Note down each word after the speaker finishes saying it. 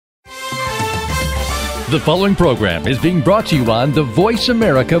The following program is being brought to you on the Voice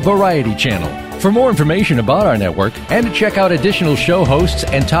America Variety Channel. For more information about our network and to check out additional show hosts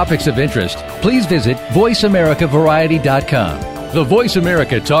and topics of interest, please visit voiceamericavariety.com. The Voice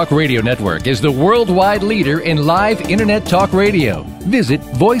America Talk Radio Network is the worldwide leader in live Internet talk radio. Visit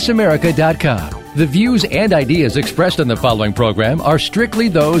voiceamerica.com. The views and ideas expressed on the following program are strictly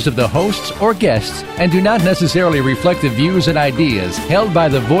those of the hosts or guests and do not necessarily reflect the views and ideas held by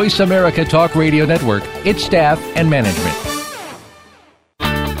the Voice America Talk Radio Network, its staff, and management.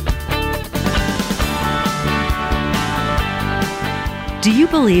 Do you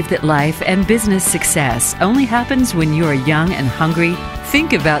believe that life and business success only happens when you are young and hungry?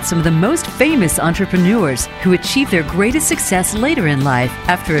 Think about some of the most famous entrepreneurs who achieve their greatest success later in life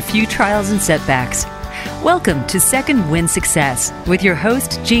after a few trials and setbacks. Welcome to Second Wind Success with your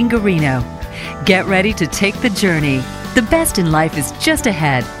host, Gene Guarino. Get ready to take the journey. The best in life is just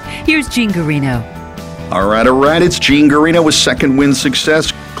ahead. Here's Gene Guarino. All right. It's Gene Guarino with Second Wind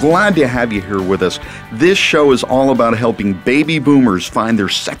Success. Glad to have you here with us. This show is all about helping baby boomers find their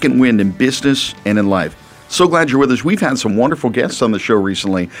second wind in business and in life. So glad you're with us. We've had some wonderful guests on the show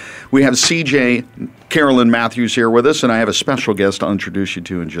recently. We have CJ Carolyn Matthews here with us, and I have a special guest I'll introduce you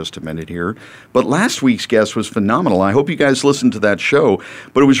to in just a minute here. But last week's guest was phenomenal. I hope you guys listened to that show.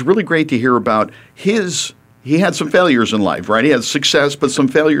 But it was really great to hear about he had some failures in life, right? He had success, but some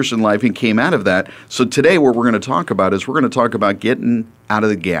failures in life, and came out of that. So today what we're going to talk about is we're going to talk about getting out of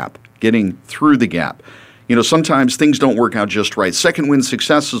the gap, getting through the gap. You know, sometimes things don't work out just right. Second Wind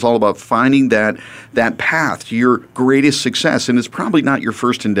Success is all about finding that path to your greatest success, and it's probably not your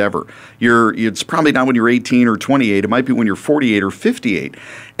first endeavor. It's probably not when you're 18 or 28. It might be when you're 48 or 58.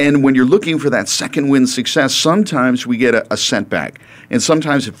 And when you're looking for that second wind success, sometimes we get a setback, and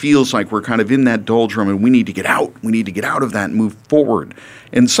sometimes it feels like we're kind of in that doldrum, and we need to get out. We need to get out of that and move forward.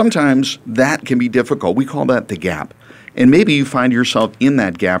 And sometimes that can be difficult. We call that the gap. And maybe you find yourself in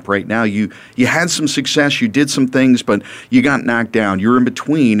that gap right now. You had some success, you did some things, but you got knocked down. You're in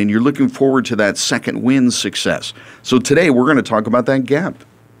between, and you're looking forward to that second wind success. So today we're going to talk about that gap.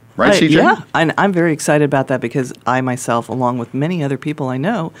 Right, CJ? Yeah, and I'm very excited about that because I myself, along with many other people I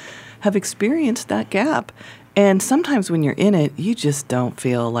know, have experienced that gap. And sometimes when you're in it, you just don't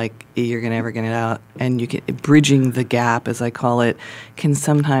feel like you're ever going to get out. And bridging the gap, as I call it, can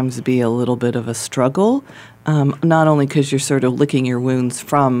sometimes be a little bit of a struggle. Not only because you're sort of licking your wounds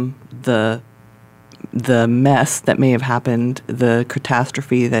from the mess that may have happened, the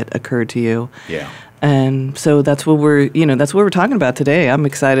catastrophe that occurred to you. Yeah. And so that's what we're talking about today. I'm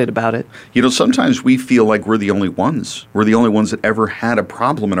excited about it. You know, sometimes we feel like we're the only ones. We're the only ones that ever had a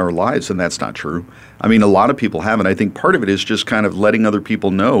problem in our lives, and that's not true. I mean, a lot of people haven't. I think part of it is just kind of letting other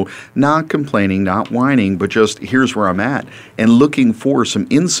people know, not complaining, not whining, but just here's where I'm at, and looking for some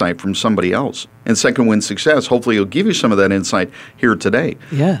insight from somebody else. And Second Wind Success, hopefully it'll give you some of that insight here today.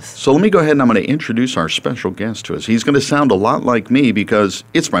 Yes. So let me go ahead and I'm going to introduce our special guest to us. He's going to sound a lot like me because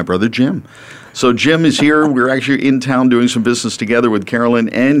it's my brother Jim. So Jim is here. We're actually in town doing some business together with Carolyn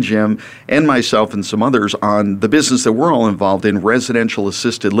and Jim and myself and some others on the business that we're all involved in, residential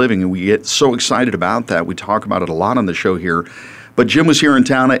assisted living. And we get so excited about that. We talk about it a lot on the show here. But Jim was here in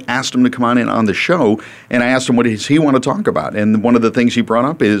town. I asked him to come on the show, and I asked him what does he want to talk about. And one of the things he brought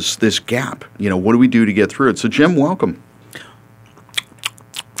up is this gap. You know, what do we do to get through it? So Jim, welcome.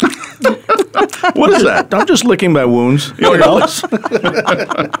 What is that? I'm just licking my wounds. You know?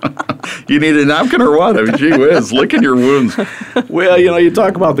 You need a napkin or what? I mean, gee whiz, licking your wounds. Well, you know, you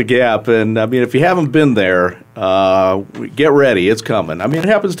talk about the gap, and I mean, if you haven't been there, get ready. It's coming. I mean, it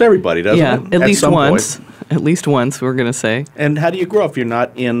happens to everybody, doesn't it? At least once. Point. At least once, we're going to say. And how do you grow if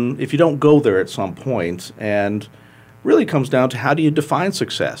you don't go there at some point? And really comes down to how do you define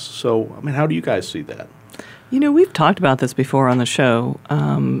success? So, I mean, how do you guys see that? You know, we've talked about this before on the show,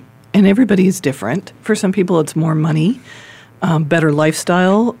 and everybody is different. For some people, it's more money, better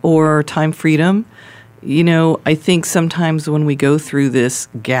lifestyle, or time freedom. You know, I think sometimes when we go through this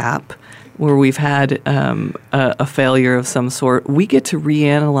gap where we've had a failure of some sort, we get to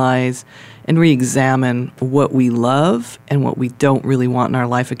reanalyze and re-examine what we love and what we don't really want in our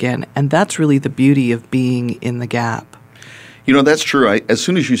life again. And that's really the beauty of being in the gap. You know, that's true. As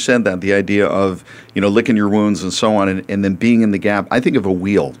soon as you said that, the idea of, you know, licking your wounds and so on and then being in the gap, I think of a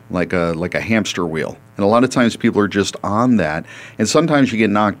wheel, like a hamster wheel. And a lot of times people are just on that. And sometimes you get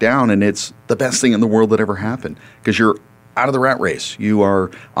knocked down and it's the best thing in the world that ever happened because you're out of the rat race. You are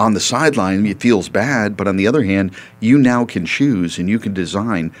on the sideline. It feels bad. But on the other hand, you now can choose and you can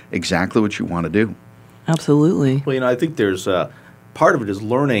design exactly what you want to do. Absolutely. Well, you know, I think there's part of it is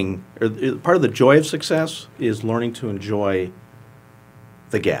learning, or part of the joy of success is learning to enjoy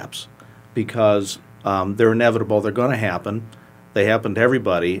the gaps. Because They're inevitable. They're going to happen. They happen to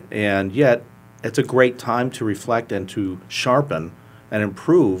everybody. And yet, it's a great time to reflect and to sharpen and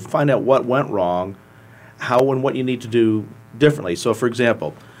improve, find out what went wrong, how and what you need to do differently. So, for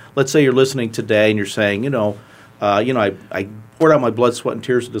example, let's say you're listening today and you're saying, I poured out my blood, sweat, and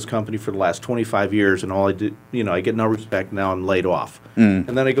tears to this company for the last 25 years, and all I did, I get no respect. Now I'm laid off. And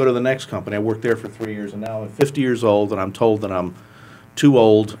then I go to the next company. I worked there for 3 years, and now I'm 50 years old, and I'm told that I'm too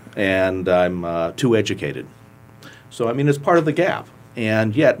old and I'm too educated. So, it's part of the gap.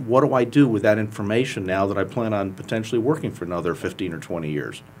 And yet, what do I do with that information now that I plan on potentially working for another 15 or 20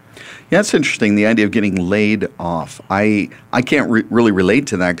 years? Yeah, it's interesting, the idea of getting laid off. I can't really relate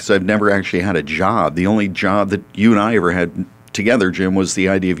to that because I've never actually had a job. The only job that you and I ever had together, Jim, was the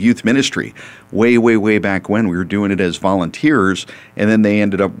idea of youth ministry. Way, way, way back when we were doing it as volunteers, and then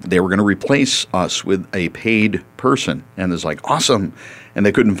they were going to replace us with a paid person. And it's like, awesome. And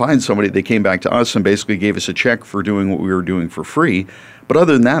they couldn't find somebody. They came back to us and basically gave us a check for doing what we were doing for free. But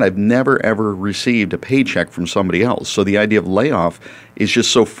other than that, I've never, ever received a paycheck from somebody else. So the idea of layoff is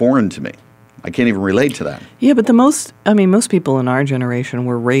just so foreign to me. I can't even relate to that. Yeah, but most people in our generation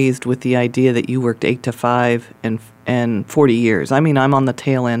were raised with the idea that you worked 8 to 5 and 40 years. I'm on the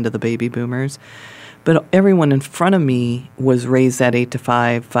tail end of the baby boomers. But everyone in front of me was raised that 8 to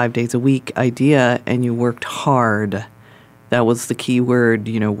 5 days a week idea, and you worked hard. That was the key word,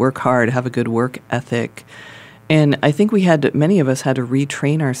 work hard, have a good work ethic. And I think many of us had to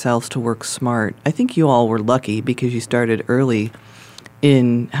retrain ourselves to work smart. I think you all were lucky because you started early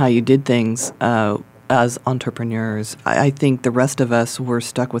in how you did things as entrepreneurs. I think the rest of us were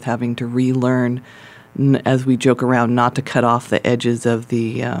stuck with having to relearn, as we joke around, not to cut off the edges of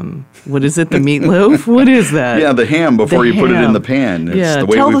the, what is it, the meatloaf? What is that? Yeah, the ham before you put it in the pan. It's the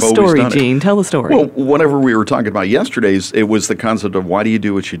way tell we've the always story, done it. Gene. Tell the story. Well, whatever we were talking about yesterday's, it was the concept of why do you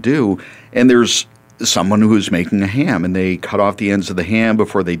do what you do? And there's someone who's making a ham, and they cut off the ends of the ham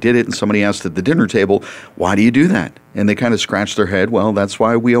before they did it, and somebody asked at the dinner table, why do you do that? And they kind of scratched their head, well, that's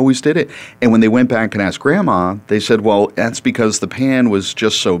why we always did it. And when they went back and asked Grandma, they said, well, that's because the pan was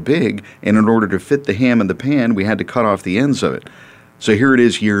just so big, and in order to fit the ham in the pan, we had to cut off the ends of it. So here it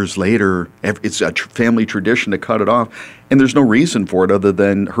is years later. It's a family tradition to cut it off, and there's no reason for it other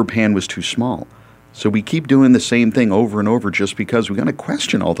than her pan was too small. So we keep doing the same thing over and over just because we got to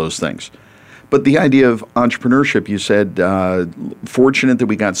question all those things. But the idea of entrepreneurship, you said, fortunate that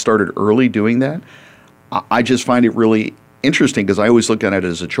we got started early doing that. I just find it really interesting because I always look at it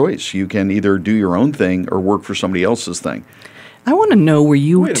as a choice. You can either do your own thing or work for somebody else's thing. I want to know where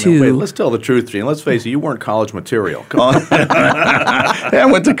you two... Wait, let's tell the truth, Gene. Let's face it, you weren't college material. Come on. Yeah, I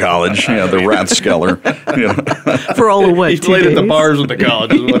went to college, the Rathskeller. For all of what, he played at the bars at the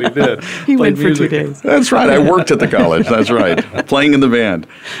college is what he did. He went for 2 days. That's right. I worked at the college. That's right. Playing in the band.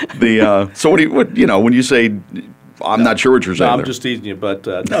 So when you say, I'm not sure what you're saying. No, I'm just teasing you, but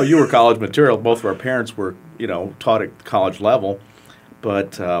no, you were college material. Both of our parents were, taught at college level,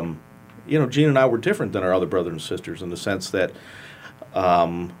 but Gene and I were different than our other brothers and sisters in the sense that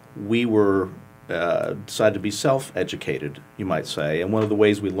we were decided to be self-educated, you might say. And one of the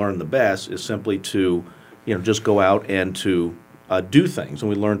ways we learn the best is simply to, just go out and to do things. And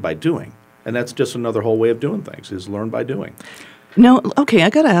we learn by doing. And that's just another whole way of doing things, is learn by doing. No, okay, I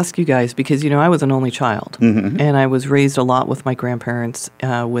got to ask you guys because, I was an only child. Mm-hmm. And I was raised a lot with my grandparents,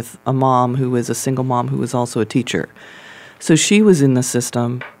 with a mom who was a single mom who was also a teacher. So she was in the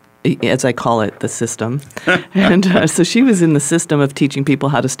system, as I call it, the system. And so she was in the system of teaching people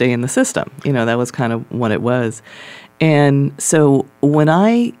how to stay in the system. That was kind of what it was. And so when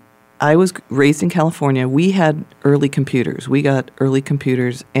I was raised in California, we had early computers. We got early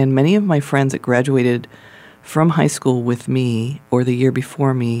computers, and many of my friends that graduated from high school with me or the year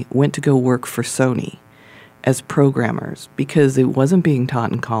before me went to go work for Sony as programmers because it wasn't being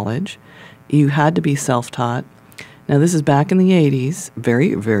taught in college. You had to be self-taught. Now, this is back in the 80s,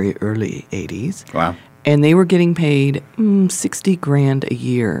 very, very early 80s. Wow. And they were getting paid $60,000 a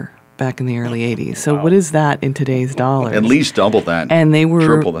year back in the early 80s. So what is that in today's dollars? At least double that. And they were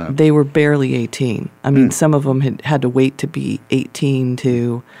triple that. They were barely 18. I mean, some of them had to wait to be 18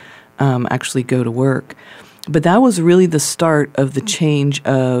 to actually go to work. But that was really the start of the change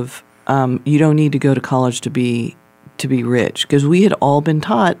of you don't need to go to college to be rich, because we had all been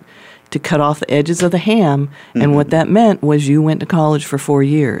taught to cut off the edges of the ham, and what that meant was you went to college for 4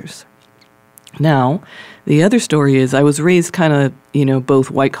 years. Now, the other story is I was raised kind of,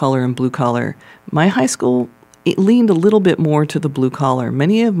 both white collar and blue collar. My high school, it leaned a little bit more to the blue collar.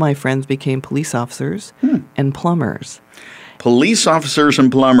 Many of my friends became police officers and plumbers. Police officers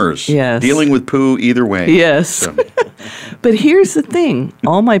and plumbers. Yes. Dealing with poo either way. Yes. So, But here's the thing.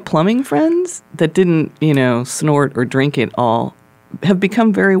 All my plumbing friends that didn't, snort or drink it all have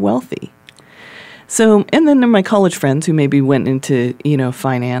become very wealthy. So, and then there are my college friends who maybe went into,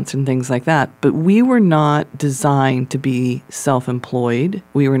 finance and things like that. But we were not designed to be self-employed.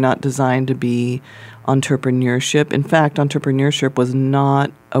 We were not designed to be entrepreneurship. In fact, entrepreneurship was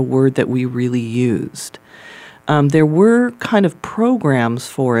not a word that we really used. There were kind of programs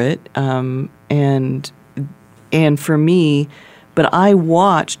for it, and for me, but I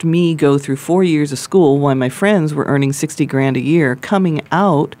watched me go through 4 years of school while my friends were earning $60,000 a year, coming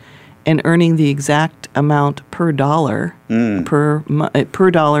out and earning the exact amount per dollar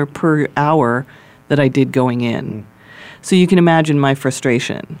per dollar per hour that I did going in. So you can imagine my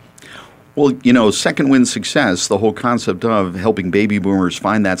frustration. Well, second wind success, the whole concept of helping baby boomers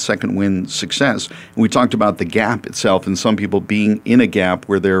find that second wind success. And we talked about the gap itself and some people being in a gap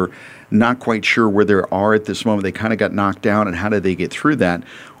where they're not quite sure where they are at this moment. They kind of got knocked down, and how did they get through that?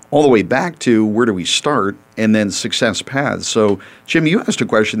 All the way back to where do we start, and then success paths. So, Jim, you asked a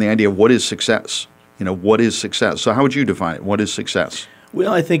question, the idea of what is success? What is success? So how would you define it? What is success?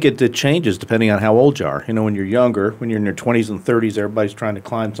 Well, I think it changes depending on how old you are. When you're younger, when you're in your 20s and 30s, everybody's trying to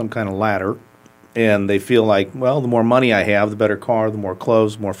climb some kind of ladder, and they feel like, well, the more money I have, the better car, the more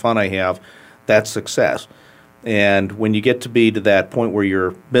clothes, the more fun I have, that's success. And when you get to be to that point where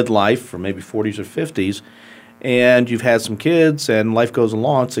you're midlife, or maybe 40s or 50s, and you've had some kids and life goes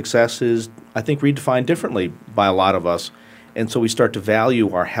along, success is, I think, redefined differently by a lot of us. And so we start to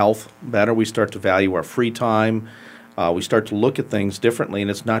value our health better. We start to value our free time. We start to look at things differently, and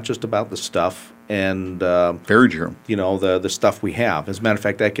it's not just about the stuff and very true. The stuff we have. As a matter of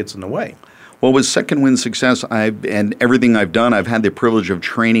fact, that gets in the way. Well, with Second Wind Success, and everything I've done, I've had the privilege of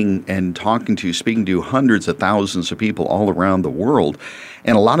training and speaking to hundreds of thousands of people all around the world.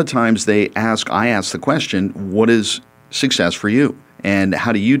 And a lot of times I ask the question, what is success for you? And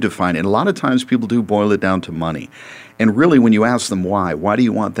how do you define it? And a lot of times people do boil it down to money. And really, when you ask them why do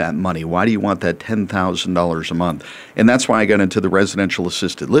you want that money? Why do you want that $10,000 a month? And that's why I got into the residential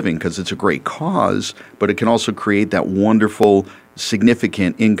assisted living, because it's a great cause, but it can also create that wonderful,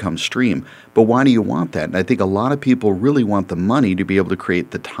 significant income stream. But why do you want that? And I think a lot of people really want the money to be able to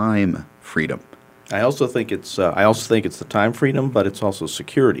create the time freedom. I also think it's the time freedom, but it's also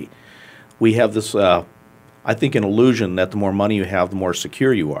security. We have this, I think, an illusion that the more money you have, the more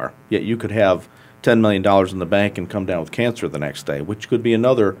secure you are. Yet you could have $10 million in the bank and come down with cancer the next day, which could be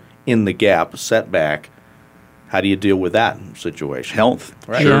another in the gap setback. How do you deal with that situation? Health.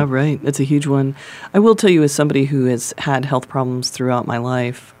 Right. Yeah, right. That's a huge one. I will tell you, as somebody who has had health problems throughout my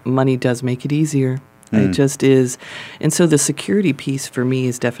life, money does make it easier. It just is. And so the security piece for me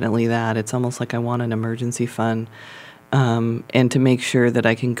is definitely that. It's almost like I want an emergency fund, and to make sure that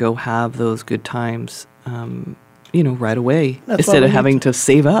I can go have those good times right away, instead of having to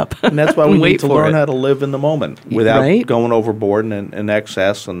save up. And that's why we need to learn it. how to live in the moment without going overboard and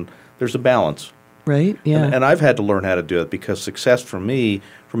excess, and there's a balance. Right, yeah. And I've had to learn how to do it, because success for me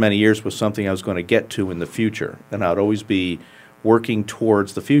for many years was something I was going to get to in the future, and I'd always be working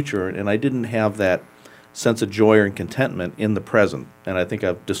towards the future, and I didn't have that sense of joy and contentment in the present, and I think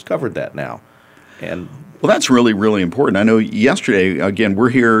I've discovered that now. And well, that's really, really important. I know yesterday, again,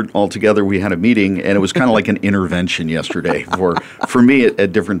 we're here all together. We had a meeting, and it was kind of like an intervention yesterday for me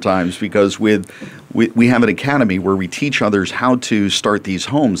at different times, because we have an academy where we teach others how to start these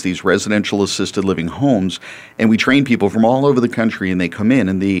homes, these residential assisted living homes, and we train people from all over the country, and they come in,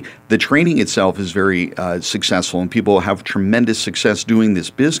 and the training itself is very successful, and people have tremendous success doing this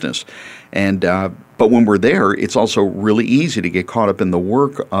business. And but when we're there, it's also really easy to get caught up in the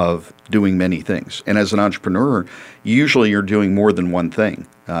work of doing many things. And as an entrepreneur, usually you're doing more than one thing.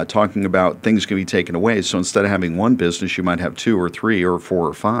 Talking about things can be taken away. So instead of having one business, you might have 2 or 3 or 4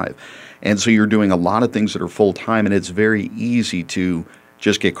 or 5. And so you're doing a lot of things that are full-time, and it's very easy to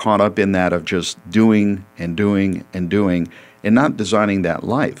just get caught up in that of just doing and doing and doing and not designing that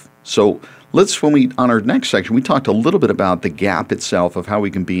life. So on our next section, we talked a little bit about the gap itself of how we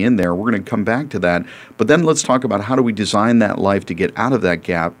can be in there. We're going to come back to that. But then let's talk about how do we design that life to get out of that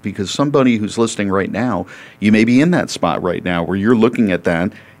gap, because somebody who's listening right now, you may be in that spot right now where you're looking at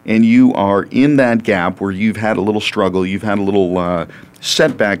that and you are in that gap where you've had a little struggle, you've had a little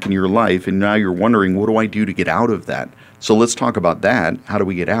setback in your life, and now you're wondering, what do I do to get out of that? So let's talk about that. How do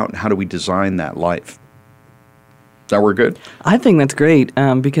we get out, and how do we design that life? That we're good? I think that's great,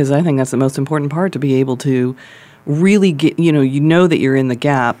 because I think that's the most important part, to be able to really get, that you're in the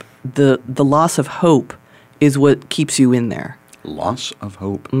gap. The loss of hope is what keeps you in there. Loss of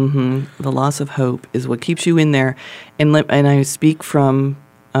hope. The loss of hope is what keeps you in there. And I speak from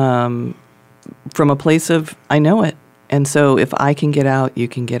a place of, I know it. And so if I can get out, you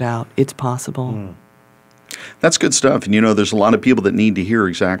can get out. It's possible. That's good stuff. And there's a lot of people that need to hear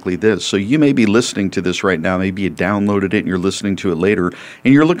exactly this. So you may be listening to this right now. Maybe you downloaded it and you're listening to it later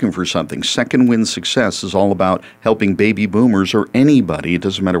and you're looking for something. Second Wind Success is all about helping baby boomers or anybody, it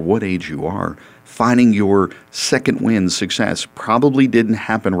doesn't matter what age you are, finding your second wind success. Probably didn't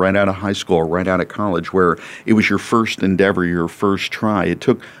happen right out of high school or right out of college where it was your first endeavor, your first try. It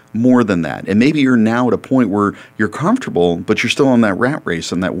took more than that. And maybe you're now at a point where you're comfortable, but you're still on that rat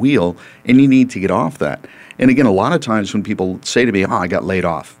race, on that wheel, and you need to get off that. And again, a lot of times when people say to me, I got laid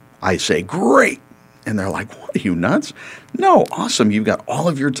off, I say, great. And they're like, what, are you nuts? No, awesome. You've got all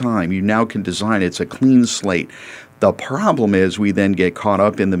of your time. You now can design it. It's a clean slate. The problem is we then get caught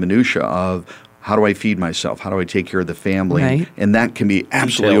up in the minutia of, how do I feed myself? How do I take care of the family? Right. And that can be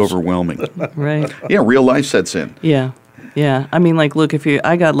absolutely overwhelming. Right. Yeah, real life sets in. Yeah. I mean, look,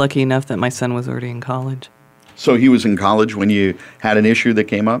 I got lucky enough that my son was already in college. So he was in college when you had an issue that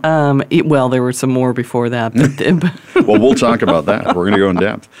came up? Well, there were some more before that. But Well, we'll talk about that. We're going to go in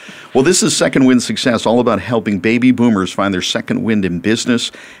depth. Well, this is Second Wind Success, all about helping baby boomers find their second wind in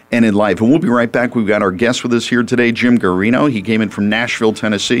business and in life. And we'll be right back. We've got our guest with us here today, Jim Guarino. He came in from Nashville,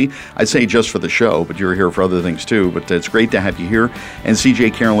 Tennessee. I'd say just for the show, but you're here for other things too. But it's great to have you here. And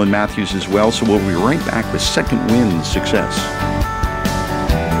CJ Carolyn Matthews as well. So we'll be right back with Second Wind Success.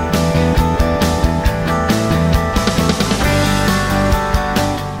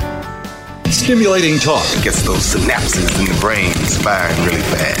 Stimulating talk. It gets those synapses in the brain firing really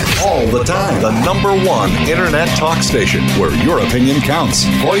fast. All the time. The #1 Internet talk station where your opinion counts.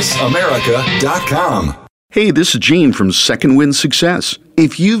 VoiceAmerica.com. Hey, this is Gene from Second Wind Success.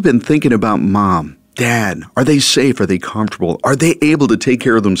 If you've been thinking about mom, dad, are they safe? Are they comfortable? Are they able to take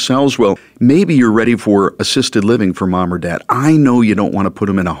care of themselves? Well, maybe you're ready for assisted living for mom or dad. I know you don't want to put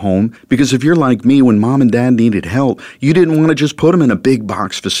them in a home because if you're like me, when mom and dad needed help, you didn't want to just put them in a big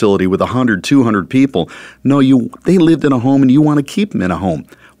box facility with 100, 200 people. No, they lived in a home and you want to keep them in a home.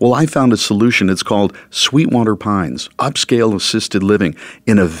 Well, I found a solution. It's called Sweetwater Pines, upscale assisted living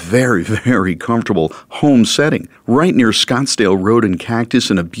in a very, very comfortable home setting, right near Scottsdale Road and Cactus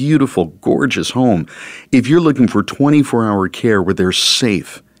in a beautiful, gorgeous home. If you're looking for 24-hour care where they're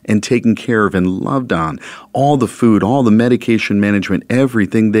safe and taken care of and loved on, all the food, all the medication management,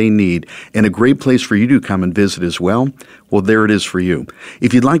 everything they need, and a great place for you to come and visit as well, well, there it is for you.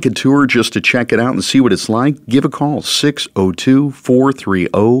 If you'd like a tour just to check it out and see what it's like, give a call,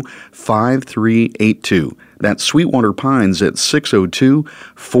 602-430-5382. That's Sweetwater Pines at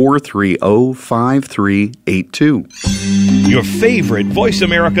 602-430-5382. Your favorite Voice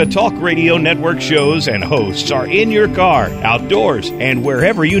America Talk Radio Network shows and hosts are in your car, outdoors, and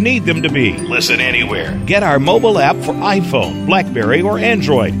wherever you need them to be. Listen anywhere. Get our mobile app for iPhone, BlackBerry, or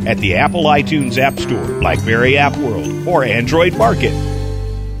Android at the Apple iTunes App Store, BlackBerry App World, or Android Market.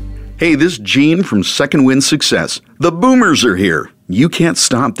 Hey, this is Gene from Second Wind Success. The boomers are here. You can't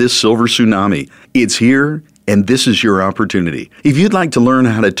stop this silver tsunami. It's here, and this is your opportunity. If you'd like to learn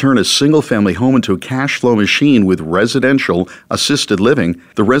how to turn a single-family home into a cash flow machine with residential assisted living,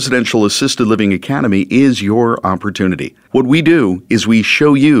 the Residential Assisted Living Academy is your opportunity. What we do is we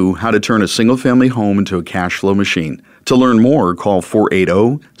show you how to turn a single-family home into a cash flow machine. To learn more, call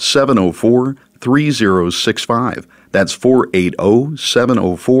 480-704-3065. That's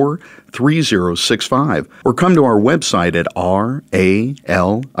 480-704-3065. Or come to our website at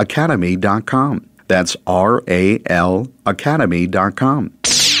ralacademy.com. That's ralacademy.com.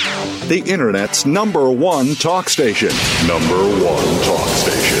 The Internet's #1 talk station. #1 talk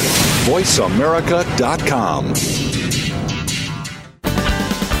station. VoiceAmerica.com.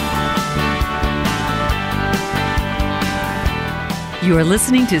 You are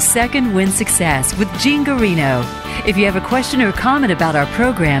listening to Second Wind Success with Gene Guarino. If you have a question or comment about our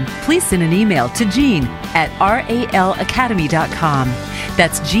program, please send an email to Gene at ralacademy.com.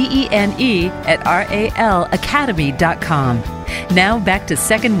 That's GENE at ralacademy.com. Now back to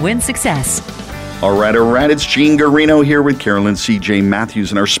Second Wind Success. All right. It's Gene Guarino here with Carolyn C.J. Matthews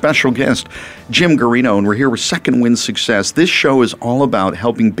and our special guest, Jim Guarino, and we're here with Second Wind Success. This show is all about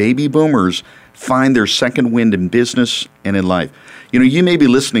helping baby boomers find their second wind in business and in life. You may be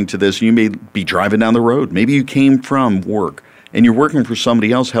listening to this, and you may be driving down the road. Maybe you came from work, and you're working for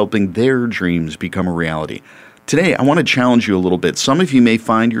somebody else helping their dreams become a reality. Today, I want to challenge you a little bit. Some of you may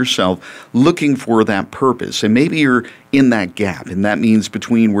find yourself looking for that purpose, and maybe you're in that gap, and that means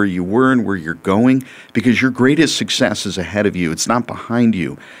between where you were and where you're going, because your greatest success is ahead of you. It's not behind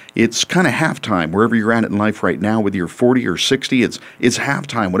you. It's kind of halftime, wherever you're at in life right now, whether you're 40 or 60, it's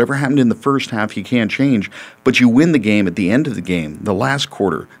halftime. Whatever happened in the first half, you can't change, but you win the game at the end of the game, the last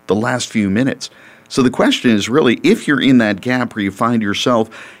quarter, the last few minutes. So the question is really, if you're in that gap where you find yourself,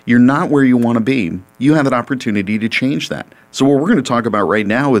 you're not where you want to be, you have an opportunity to change that. So what we're going to talk about right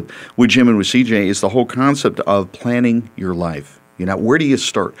now with Jim and with CJ is the whole concept of planning your life. Where do you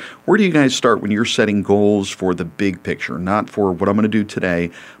start? Where do you guys start when you're setting goals for the big picture, not for what I'm going to do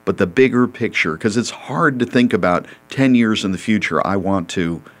today, but the bigger picture? Because it's hard to think about 10 years in the future. I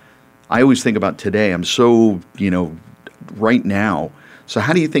always think about today. I'm so, right now. So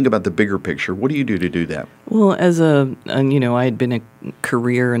how do you think about the bigger picture? What do you do to do that? Well, I had been a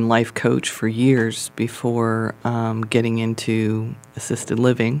career and life coach for years before getting into assisted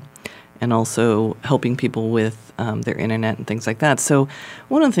living and also helping people with their internet and things like that. So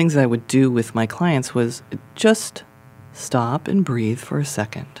one of the things I would do with my clients was just stop and breathe for a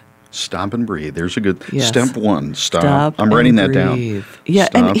second. Stop and breathe. There's a good yes. Step one. Stop. I'm writing that down. Yeah,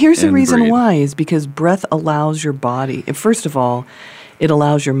 stop and here's the reason breathe. why is because breath allows your body. First of all, it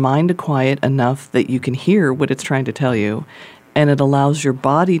allows your mind to quiet enough that you can hear what it's trying to tell you, and it allows your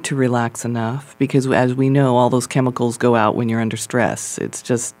body to relax enough because, as we know, all those chemicals go out when you're under stress. It's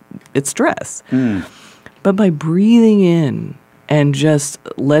stress. But by breathing in and just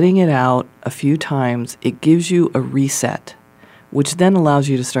letting it out a few times, it gives you a reset, which then allows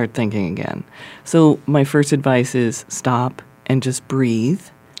you to start thinking again. So my first advice is stop and just breathe,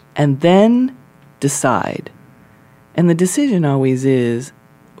 and then decide. And the decision always is,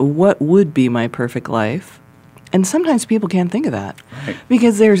 what would be my perfect life? And sometimes people can't think of that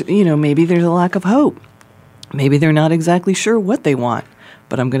because maybe there's a lack of hope. Maybe they're not exactly sure what they want.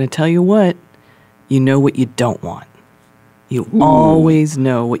 But I'm going to tell you what you don't want. You always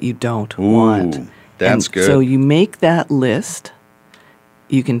know what you don't want. That's good. So you make that list.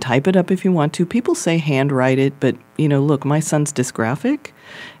 You can type it up if you want to. People say handwrite it, but, look, my son's dysgraphic.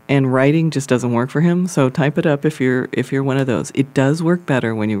 And writing just doesn't work for him, so type it up if you're one of those. It does work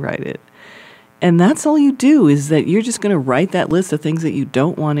better when you write it. And that's all you do is that you're just going to write that list of things that you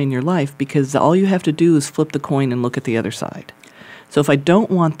don't want in your life because all you have to do is flip the coin and look at the other side. So if I don't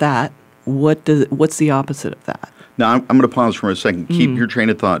want that, what's the opposite of that? Now, I'm going to pause for a second. Keep your train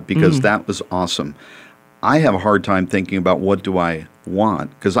of thought because that was awesome. I have a hard time thinking about what do I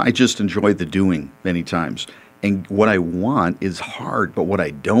want because I just enjoy the doing many times. And what I want is hard, but what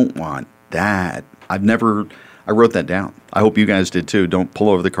I don't want, I wrote that down. I hope you guys did too. Don't pull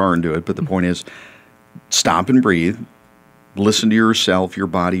over the car and do it. But the point is, stop and breathe, listen to yourself, your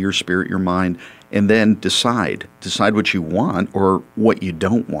body, your spirit, your mind, and then decide what you want or what you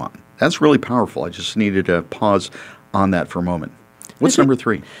don't want. That's really powerful. I just needed to pause on that for a moment. What's number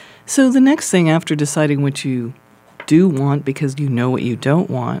 3? So the next thing after deciding what you do want because you know what you don't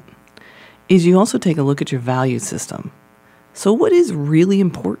want is you also take a look at your value system. So what is really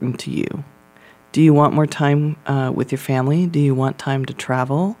important to you? Do you want more time with your family? Do you want time to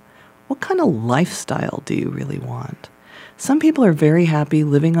travel? What kind of lifestyle do you really want? Some people are very happy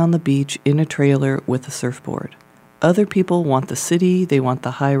living on the beach in a trailer with a surfboard. Other people want the city, they want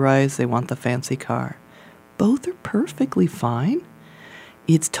the high-rise, they want the fancy car. Both are perfectly fine.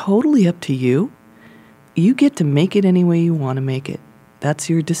 It's totally up to you. You get to make it any way you want to make it. That's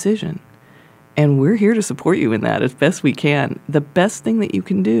your decision. And we're here to support you in that as best we can. The best thing that you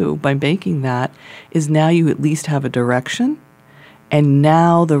can do by making that is now you at least have a direction. And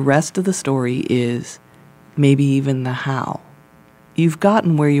now the rest of the story is maybe even the how. You've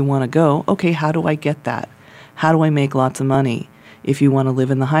gotten where you want to go. Okay, how do I get that? How do I make lots of money? If you want to live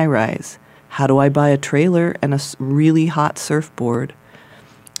in the high rise, how do I buy a trailer and a really hot surfboard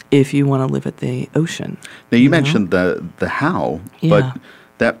if you want to live at the ocean? Now, you mentioned the how, but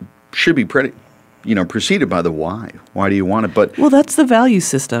that should be preceded by the why. Why do you want it? But that's the value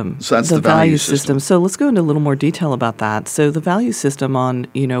system. So that's the value system. So let's go into a little more detail about that. So the value system on,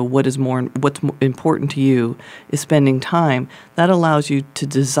 what's important to you is spending time. That allows you to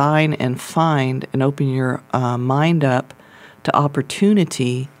design and find and open your mind up to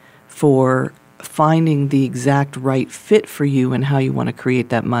opportunity for finding the exact right fit for you and how you want to create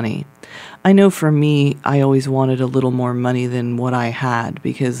that money. I know for me, I always wanted a little more money than what I had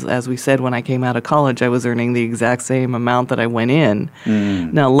because, as we said, when I came out of college, I was earning the exact same amount that I went in.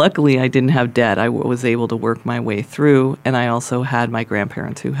 Now, luckily, I didn't have debt. I was able to work my way through, and I also had my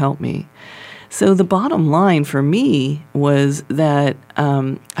grandparents who helped me. So the bottom line for me was that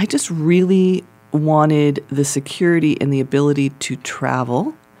I just really wanted the security and the ability to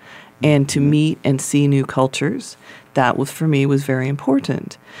travel and to meet and see new cultures. That was, for me, was very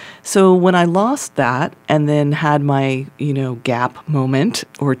important. So when I lost that and then had my, gap moment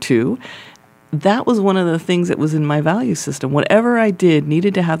or two, that was one of the things that was in my value system. Whatever I did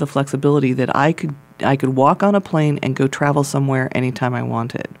needed to have the flexibility that I could walk on a plane and go travel somewhere anytime I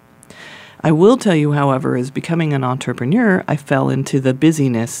wanted. I will tell you, however, as becoming an entrepreneur, I fell into the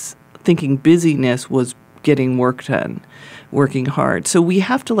busyness, thinking busyness was getting work done, working hard. So we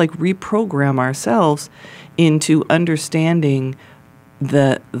have to reprogram ourselves into understanding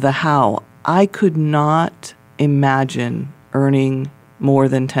the how. I could not imagine earning more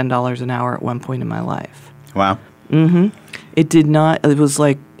than $10 an hour at one point in my life. Wow. Mm-hmm. It did not. It was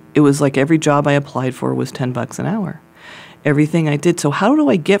like every job I applied for was $10 an hour. Everything I did. So how do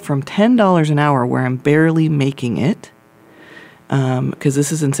I get from $10 an hour, where I'm barely making it? Because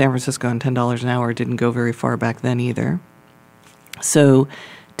this is in San Francisco, and $10 an hour didn't go very far back then either. So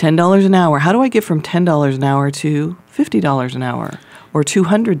 $10 an hour. How do I get from $10 an hour to $50 an hour or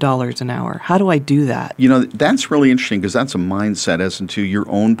 $200 an hour? How do I do that? That's really interesting, because that's a mindset as into your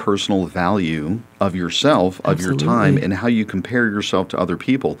own personal value of yourself, of Absolutely. your time, and how you compare yourself to other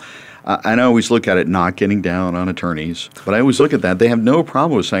people. And I always look at it not getting down on attorneys, but I always look at that. They have no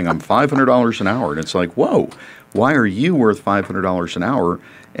problem with saying, I'm $500 an hour. And it's like, whoa, why are you worth $500 an hour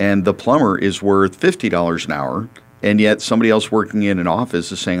and the plumber is worth $50 an hour, and yet somebody else working in an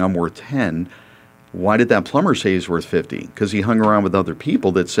office is saying I'm worth $10? Why did that plumber say he's worth $50? Because he hung around with other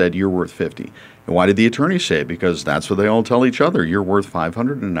people that said you're worth $50. And why did the attorney say it? Because that's what they all tell each other. You're worth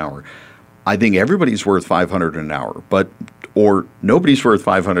 $500 an hour. I think everybody's worth $500 an hour, or nobody's worth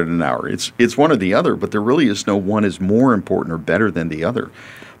 $500 an hour. It's one or the other, but there really is no one is more important or better than the other.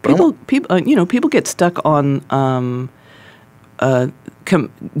 But people get stuck on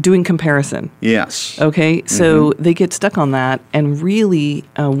doing comparison. Yes. Okay, so they get stuck on that, and really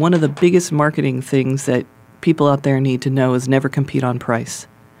one of the biggest marketing things that people out there need to know is never compete on price.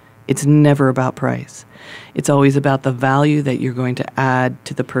 It's never about price. It's always about the value that you're going to add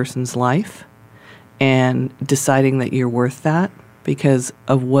to the person's life and deciding that you're worth that because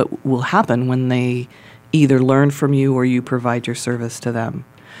of what will happen when they either learn from you or you provide your service to them.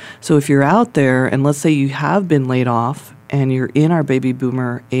 So if you're out there, and let's say you have been laid off and you're in our baby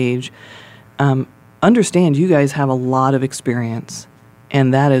boomer age, understand you guys have a lot of experience,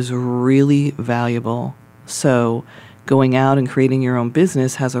 and that is really valuable. So going out and creating your own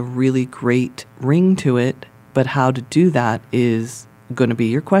business has a really great ring to it, but how to do that is going to be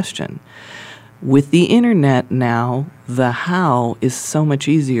your question. With the internet now, the how is so much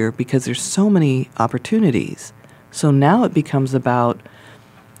easier because there's so many opportunities. So now it becomes about,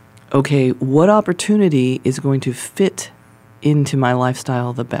 okay, what opportunity is going to fit into my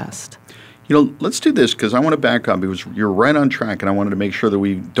lifestyle the best? Let's do this, because I want to back up, because you're right on track, and I wanted to make sure that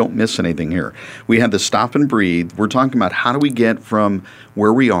we don't miss anything here. We had the stop and breathe. We're talking about how do we get from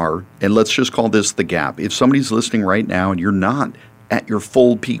where we are, and let's just call this the gap. If somebody's listening right now and you're not at your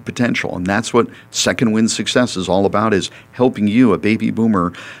full peak potential, and that's what Second Wind Success is all about, is helping you, a baby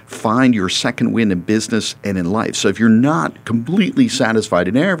boomer, find your second wind in business and in life. So if you're not completely satisfied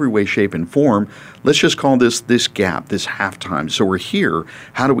in every way, shape, and form, let's just call this gap, this halftime. So we're here.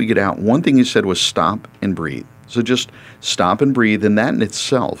 How do we get out? One thing you said was stop and breathe. So just stop and breathe, and that in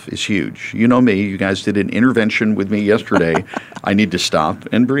itself is huge. You know me. You guys did an intervention with me yesterday. I need to stop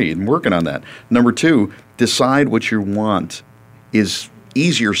and breathe. I'm working on that. Number 2, decide what you want is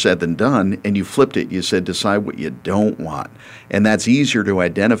easier said than done, and you flipped it. You said decide what you don't want. And that's easier to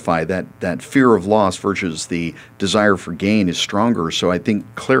identify. That fear of loss versus the desire for gain is stronger. So I think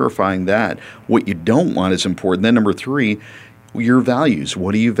clarifying that, what you don't want, is important. Then number 3, your values.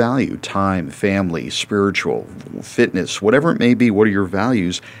 What do you value? Time, family, spiritual, fitness, whatever it may be, what are your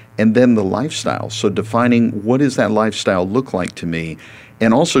values? And then the lifestyle. So defining what does that lifestyle look like to me,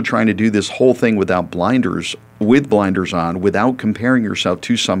 and also trying to do this whole thing without blinders on, without comparing yourself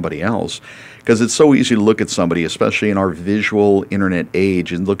to somebody else. Because it's so easy to look at somebody, especially in our visual internet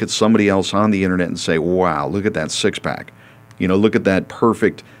age, and look at somebody else on the internet and say, wow, look at that six-pack. Look at that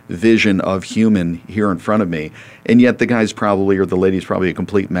perfect vision of human here in front of me. And yet the guy's probably, or the lady's probably, a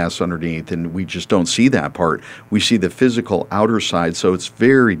complete mess underneath, and we just don't see that part. We see the physical outer side, so it's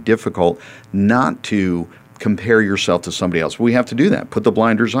very difficult not to compare yourself to somebody else. We have to do that. Put the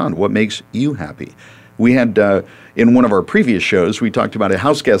blinders on. What makes you happy? We had, in one of our previous shows, we talked about a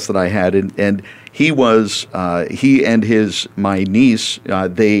house guest that I had, and he and my niece,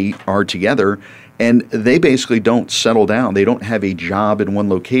 they are together, And they basically don't settle down. They don't have a job in one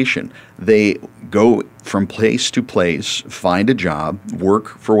location. They go from place to place, find a job, work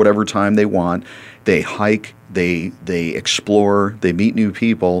for whatever time they want. They hike, they explore, they meet new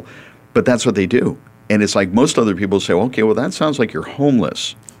people, but that's what they do. And it's like most other people say, okay, well, that sounds like you're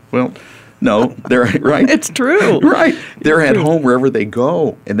homeless. Well, no, they're right. It's true. Right. They're at home wherever they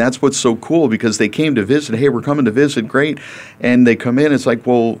go. And that's what's so cool, because they came to visit. Hey, we're coming to visit. Great. And they come in. It's like,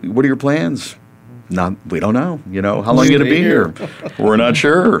 well, what are your plans? We don't know. How long are you going to be here? We're not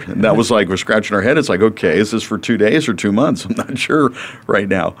sure. And that was like, we're scratching our head. It's like, okay, is this for 2 days or 2 months? I'm not sure right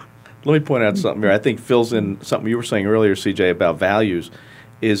now. Let me point out something here. I think fills in something you were saying earlier, CJ, about values.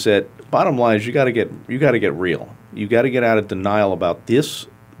 Is that bottom line is you got to get real. You got to get out of denial about this.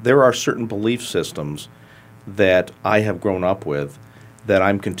 There are certain belief systems that I have grown up with that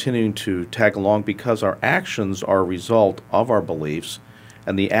I'm continuing to tag along because our actions are a result of our beliefs,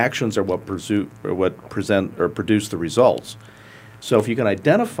 and the actions are what produce the results. So if you can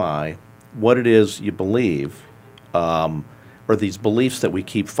identify what it is you believe, or these beliefs that we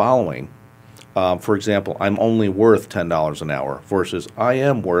keep following, for example, I'm only worth $10 an hour versus I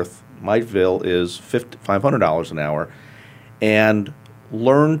am worth, my bill is $500 an hour, and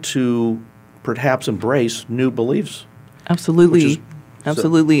learn to perhaps embrace new beliefs. Absolutely.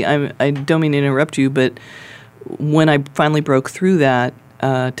 Absolutely. I don't mean to interrupt you, but when I finally broke through that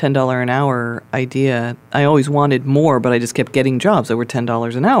 $10 an hour idea, I always wanted more, but I just kept getting jobs that were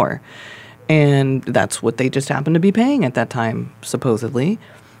 $10 an hour. And that's what they just happened to be paying at that time, supposedly.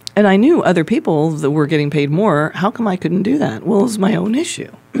 And I knew other people that were getting paid more. How come I couldn't do that? Well, it was my own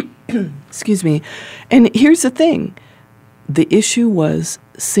issue. Excuse me. And here's the thing. The issue was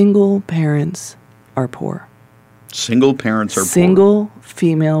single parents are poor. Single parents are poor. Single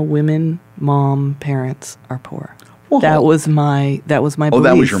female women, mom parents are poor. Whoa. That was my belief.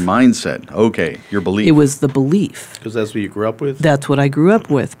 That was your mindset. Okay, your belief. It was the belief. Because that's what you grew up with? That's what I grew up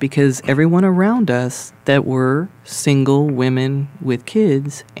with, because everyone around us that were single women with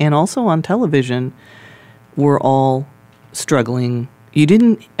kids and also on television were all struggling. You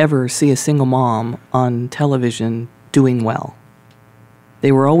didn't ever see a single mom on television doing well.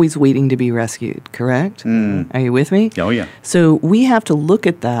 They were always waiting to be rescued, correct? Are you with me? Oh, yeah. So we have to look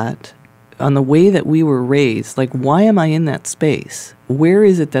at that on the way that we were raised. Like, why am I in that space? Where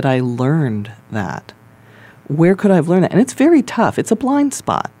is it that I learned that? Where could I have learned that? And it's very tough. It's a blind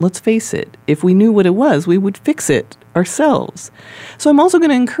spot. Let's face it. If we knew what it was, we would fix it ourselves. So I'm also going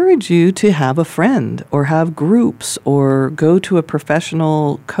to encourage you to have a friend or have groups or go to a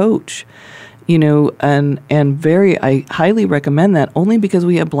professional coach. And I highly recommend that, only because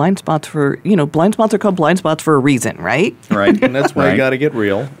we have blind spots blind spots are called blind spots for a reason, right? Right. And that's why you got to get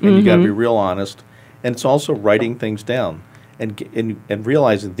real, and you got to be real honest. And it's also writing things down and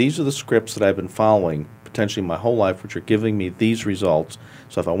realizing these are the scripts that I've been following potentially my whole life, which are giving me these results.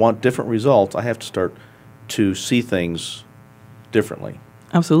 So if I want different results, I have to start to see things differently.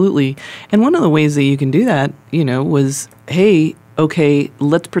 Absolutely. And one of the ways that you can do that, was, hey, okay,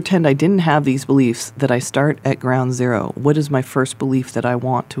 let's pretend I didn't have these beliefs, that I start at ground zero. What is my first belief that I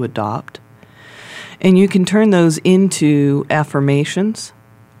want to adopt? And you can turn those into affirmations,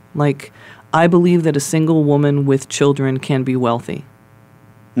 like, I believe that a single woman with children can be wealthy.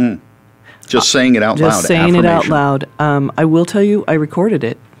 Just saying it out loud. Just saying it out loud. I will tell you, I recorded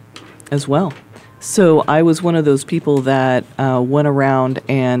it as well. So I was one of those people that went around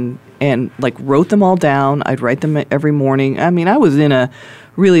and wrote them all down. I'd write them every morning. I mean, I was in a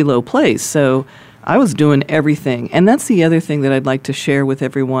really low place, so I was doing everything. And that's the other thing that I'd like to share with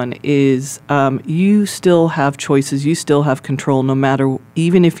everyone is you still have choices. You still have control, no matter,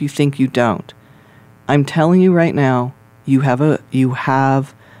 even if you think you don't. I'm telling you right now, you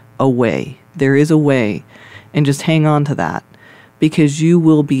have a way. There is a way, and just hang on to that, because you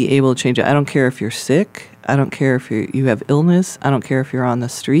will be able to change it. I don't care if you're sick. I don't care if you have illness. I don't care if you're on the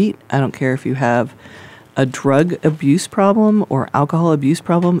street. I don't care if you have a drug abuse problem or alcohol abuse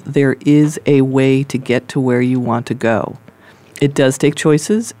problem. There is a way to get to where you want to go. It does take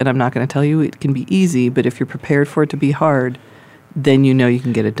choices, and I'm not going to tell you it can be easy, but if you're prepared for it to be hard, then you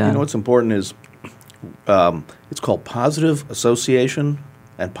can get it done. What's important is it's called positive association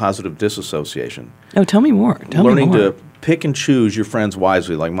and positive disassociation. Oh, tell me more. Learning to pick and choose your friends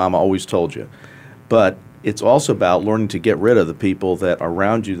wisely, like Mama always told you. But it's also about learning to get rid of the people that are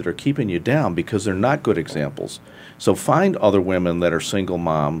around you that are keeping you down, because they're not good examples. So find other women that are single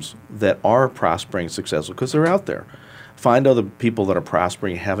moms that are prospering, successful, because they're out there. Find other people that are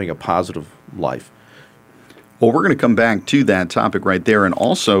prospering, having a positive life. Well, we're going to come back to that topic right there. And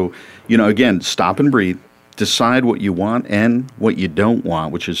also, again, stop and breathe. decide what you want and what you don't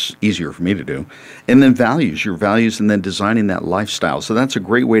want, which is easier for me to do. And then your values, and then designing that lifestyle. So that's a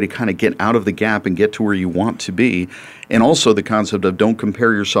great way to kind of get out of the gap and get to where you want to be. And also the concept of don't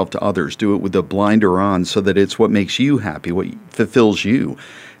compare yourself to others. Do it with the blinder on so that it's what makes you happy, what fulfills you.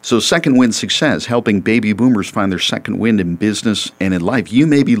 So second wind success, helping baby boomers find their second wind in business and in life. You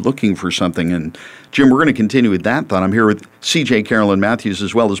may be looking for something. And Jim, we're going to continue with that thought. I'm here with CJ Carolyn Matthews,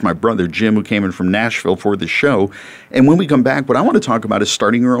 as well as my brother Jim, who came in from Nashville for the show. And when we come back, what I want to talk about is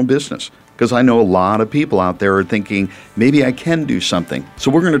starting your own business, because I know a lot of people out there are thinking, maybe I can do something. So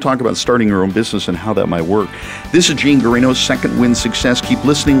we're going to talk about starting your own business and how that might work. This is Gene Guarino, Second Wind Success. Keep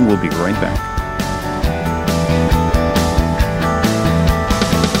listening. We'll be right back.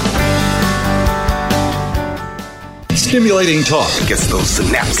 Stimulating talk. Gets those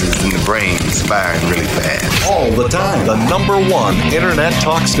synapses in the brain firing really fast. All the time. The number one internet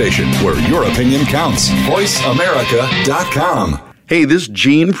talk station where your opinion counts. VoiceAmerica.com. Hey, this is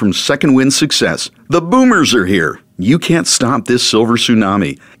Gene from Second Wind Success. The boomers are here. You can't stop this silver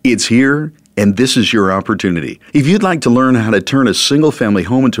tsunami. It's here, and this is your opportunity. If you'd like to learn how to turn a single-family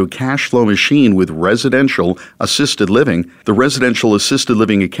home into a cash flow machine with residential assisted living, the Residential Assisted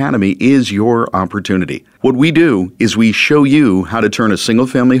Living Academy is your opportunity. What we do is we show you how to turn a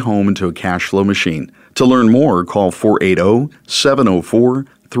single-family home into a cash flow machine. To learn more, call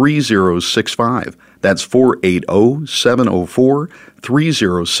 480-704-3065. That's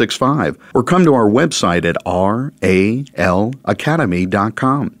 480-704-3065. Or come to our website at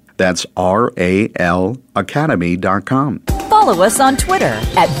ralacademy.com. That's ralacademy.com. Follow us on Twitter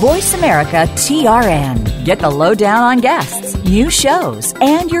at VoiceAmericaTRN. Get the lowdown on guests, new shows,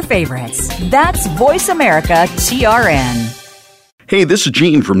 and your favorites. That's VoiceAmericaTRN. Hey, this is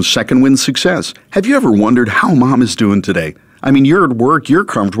Gene from Second Wind Success. Have you ever wondered how Mom is doing today? I mean, you're at work, you're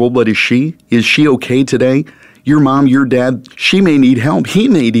comfortable, but is she? Is she okay today? Your mom, your dad, she may need help, he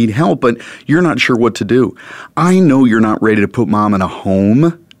may need help, but you're not sure what to do. I know you're not ready to put Mom in a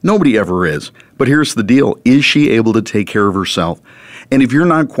home. Nobody ever is. But here's the deal. Is she able to take care of herself? And if you're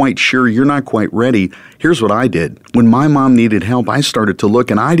not quite sure, you're not quite ready, here's what I did. When my mom needed help, I started to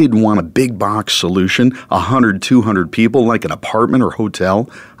look, and I didn't want a big box solution, 100, 200 people, like an apartment or hotel.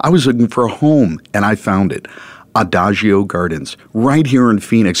 I was looking for a home, and I found it. Adagio Gardens, right here in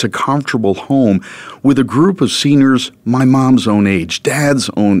Phoenix, a comfortable home with a group of seniors my mom's own age, dad's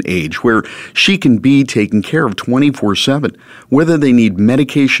own age, where she can be taken care of 24/7. Whether they need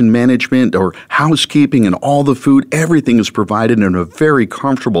medication management or housekeeping and all the food, everything is provided in a very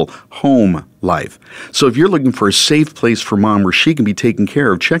comfortable home life. So if you're looking for a safe place for Mom where she can be taken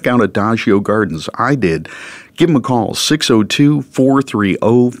care of, check out Adagio Gardens. I did. Give them a call,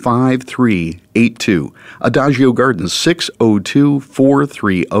 602-430-5382. Adagio Gardens,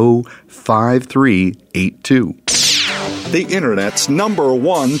 602-430-5382. The Internet's number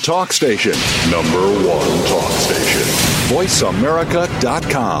one talk station. Number one talk station.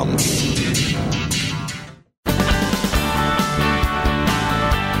 VoiceAmerica.com.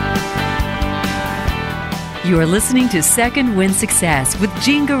 You are listening to Second Wind Success with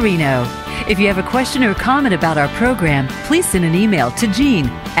Gene Guarino. If you have a question or comment about our program, please send an email to Gene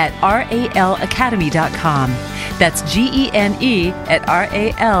at ralacademy.com. That's GENE at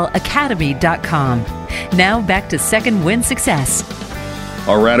ralacademy.com. Now back to Second Wind Success.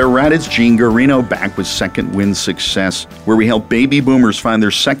 All right, it's Gene Guarino back with Second Wind Success, where we help baby boomers find their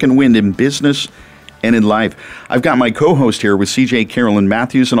second wind in business and in life. I've got my co-host here with CJ Carolyn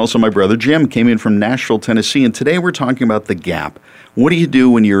Matthews, and also my brother Jim came in from Nashville, Tennessee, and today we're talking about the gap. What do you do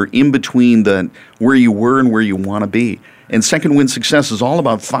when you're in between where you were and where you want to be? And Second Wind Success is all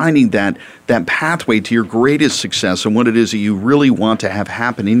about finding that pathway to your greatest success and what it is that you really want to have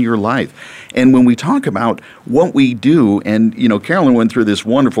happen in your life. And when we talk about what we do, and, Carolyn went through this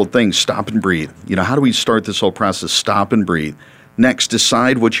wonderful thing, stop and breathe. How do we start this whole process? Stop and breathe. Next,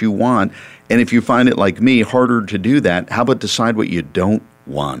 decide what you want. And if you find it, like me, harder to do that, how about decide what you don't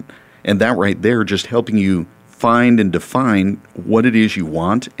want? And that right there, just helping you find and define what it is you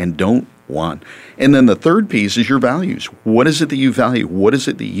want and don't want. And then the third piece is your values. What is it that you value? What is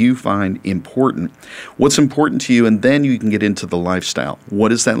it that you find important? What's important to you? And then you can get into the lifestyle.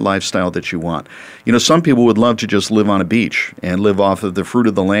 What is that lifestyle that you want? Some people would love to just live on a beach and live off of the fruit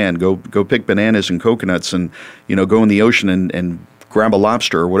of the land, go pick bananas and coconuts and, go in the ocean and grab a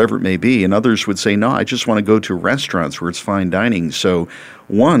lobster or whatever it may be. And others would say, no, I just want to go to restaurants where it's fine dining. So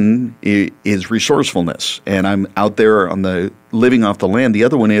one is resourcefulness, and I'm out there on the living off the land. The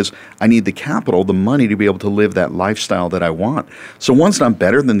other one is I need the capital, the money to be able to live that lifestyle that I want. So one's not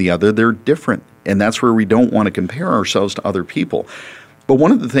better than the other. They're different. And that's where we don't want to compare ourselves to other people. But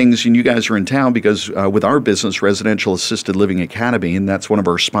one of the things, and you guys are in town because with our business, Residential Assisted Living Academy, and that's one of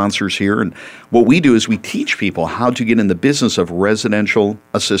our sponsors here, and what we do is we teach people how to get in the business of residential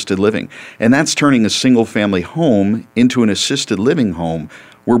assisted living. And that's turning a single-family home into an assisted living home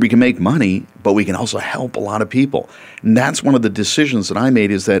where we can make money, but we can also help a lot of people. And that's one of the decisions that I made,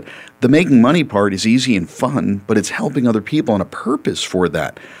 is that the making money part is easy and fun, but it's helping other people and a purpose for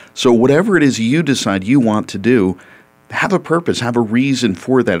that. So whatever it is you decide you want to do, have a purpose, have a reason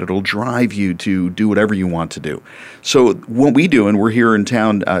for that. It'll drive you to do whatever you want to do. So what we do, and we're here in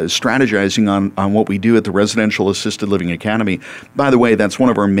town strategizing on what we do at the Residential Assisted Living Academy. By the way, that's one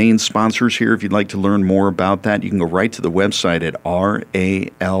of our main sponsors here. If you'd like to learn more about that, you can go right to the website at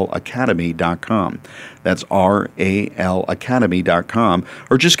ralacademy.com. That's ralacademy.com.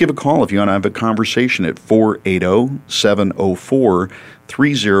 Or just give a call if you want to have a conversation at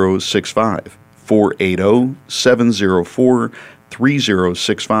 480-704-3065.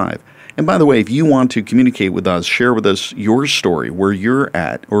 480-704-3065. And by the way, if you want to communicate with us, share with us your story, where you're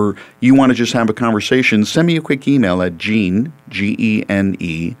at, or you want to just have a conversation, send me a quick email at Gene,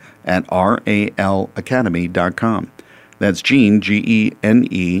 G-E-N-E, at ralacademy.com. That's Gene,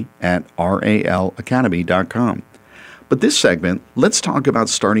 G-E-N-E, at ralacademy.com. But this segment, let's talk about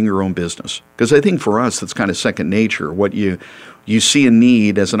starting your own business. Because I think for us, that's kind of second nature. What you see a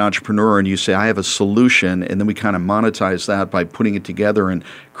need as an entrepreneur and you say, I have a solution, and then we kind of monetize that by putting it together and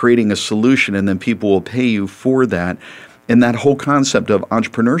creating a solution, and then people will pay you for that. And that whole concept of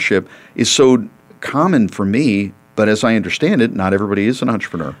entrepreneurship is so common for me, but as I understand it, not everybody is an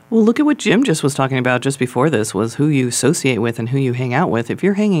entrepreneur. Well, look at what Jim just was talking about just before this, was who you associate with and who you hang out with. If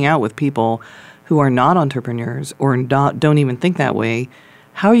you're hanging out with people who are not entrepreneurs or don't even think that way,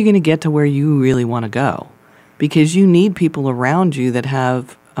 how are you going to get to where you really want to go? Because you need people around you that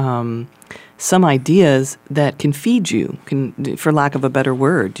have some ideas that can feed you, for lack of a better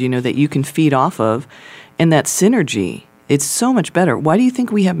word, that you can feed off of. And that synergy, it's so much better. Why do you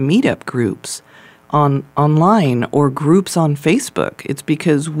think we have meetup groups online or groups on Facebook? It's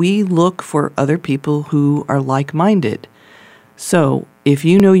because we look for other people who are like-minded. So if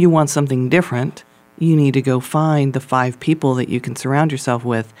you know you want something different, you need to go find the 5 people that you can surround yourself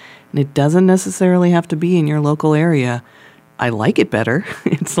with. And it doesn't necessarily have to be in your local area. I like it better.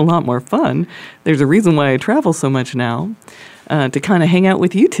 It's a lot more fun. There's a reason why I travel so much now, to kind of hang out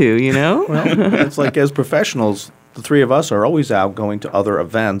with you two, Well, it's like as professionals, the 3 of us are always out going to other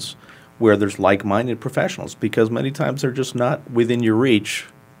events where there's like-minded professionals, because many times they're just not within your reach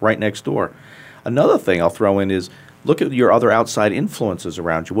right next door. Another thing I'll throw in is, look at your other outside influences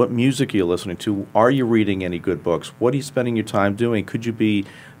around you. What music are you listening to? Are you reading any good books? What are you spending your time doing? Could you be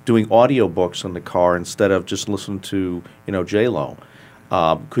doing audio books in the car instead of just listening to, J-Lo?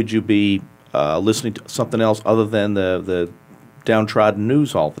 Could you be listening to something else other than the downtrodden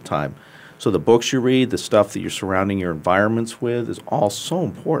news all the time? So the books you read, the stuff that you're surrounding your environments with is all so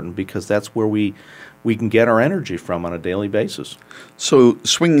important, because that's where we can get our energy from on a daily basis. So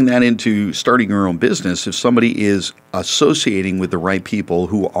swinging that into starting your own business, if somebody is associating with the right people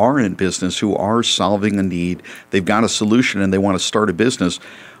who are in business, who are solving a need, they've got a solution and they want to start a business,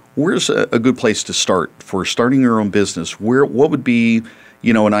 where's a good place to start for starting your own business? What would be,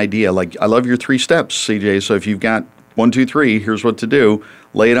 an idea? Like, I love your 3 steps, CJ. So if you've got 1, 2, 3, here's what to do.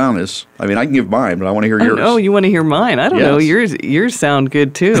 Lay it on us. I mean, I can give mine, but I want to hear yours. Oh, you want to hear mine? I don't know. Yours sound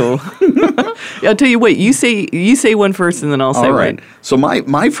good too. I'll tell you what. You say one first, and then I'll say all right. one. So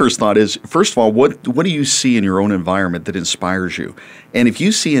my first thought is, first of all, what do you see in your own environment that inspires you? And if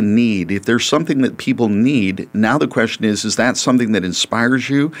you see a need, if there's something that people need, now the question is that something that inspires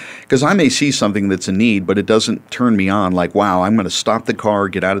you? Because I may see something that's a need, but it doesn't turn me on. Like, wow, I'm going to stop the car,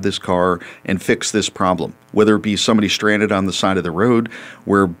 get out of this car, and fix this problem. Whether it be somebody stranded on the side of the road,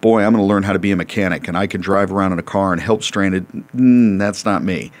 where, boy, I'm going to learn how to be a mechanic, and I can drive around in a car and help stranded. That's not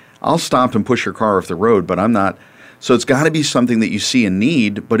me. I'll stop and push your car off the road, but I'm not. So it's got to be something that you see a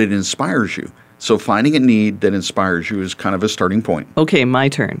need, but it inspires you. So finding a need that inspires you is kind of a starting point. Okay, my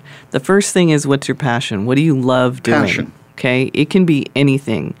turn. The first thing is, what's your passion? What do you love doing? Passion. Okay, it can be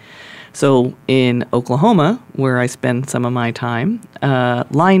anything. So in Oklahoma, where I spend some of my time,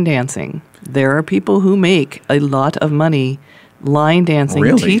 line dancing. There are people who make a lot of money line dancing,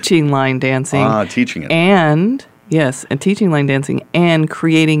 really? Teaching line dancing. Teaching it. And teaching line dancing and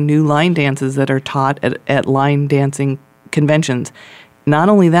creating new line dances that are taught at line dancing conventions. Not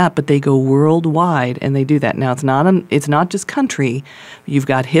only that, but they go worldwide and they do that. Now, it's not just country. You've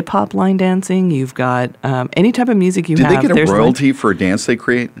got hip-hop line dancing. You've got any type of music you have. Did they get a royalty for a dance they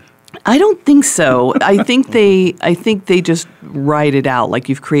create? I don't think so. I think they just write it out. Like,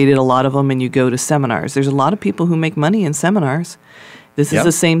 you've created a lot of them and you go to seminars. There's a lot of people who make money in seminars. This is Yep.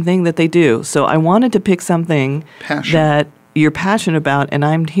 the same thing that they do. So I wanted to pick something Passion. that you're passionate about, and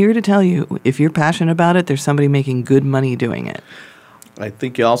I'm here to tell you, if you're passionate about it, there's somebody making good money doing it. I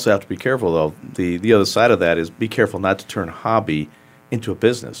think you also have to be careful, though. The other side of that is be careful not to turn hobby into a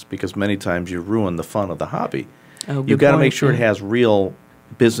business, because many times you ruin the fun of the hobby. Oh, good You've got to point, make sure it yeah. has real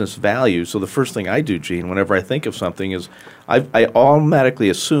business value. So the first thing I do, Gene, whenever I think of something is I automatically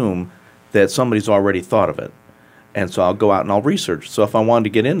assume that somebody's already thought of it. And so I'll go out and I'll research. So if I wanted to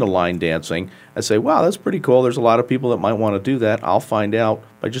get into line dancing, I say, wow, that's pretty cool. There's a lot of people that might want to do that. I'll find out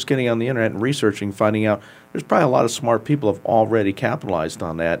by just getting on the internet and researching, finding out there's probably a lot of smart people have already capitalized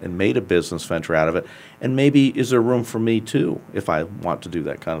on that and made a business venture out of it. And maybe is there room for me too if I want to do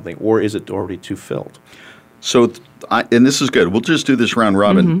that kind of thing? Or is it already too filled? So, and this is good. We'll just do this round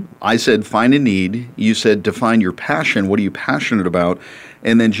robin. Mm-hmm. I said find a need. You said define your passion. What are you passionate about?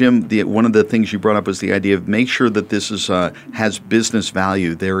 And then, Jim, one of the things you brought up was the idea of make sure that this is has business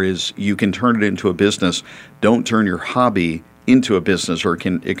value. You can turn it into a business. Don't turn your hobby into a business, or it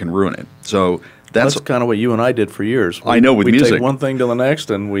can ruin it. So that's kind of what you and I did for years. I know with we'd music. take one thing to the next,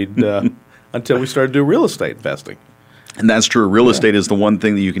 and we'd until we started doing real estate investing. And that's true. Real estate is the one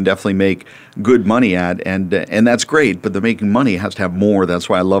thing that you can definitely make good money at, and that's great. But the making money has to have more. That's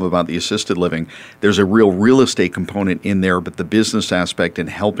why I love about the assisted living. There's a real estate component in there, but the business aspect and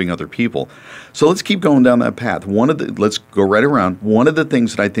helping other people. So let's keep going down that path. Let's go right around. One of the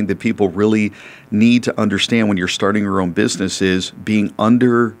things that I think that people really need to understand when you're starting your own business is being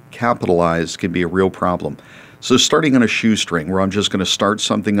undercapitalized can be a real problem. So starting on a shoestring where I'm just going to start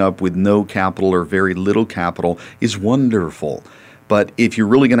something up with no capital or very little capital is wonderful. But if you're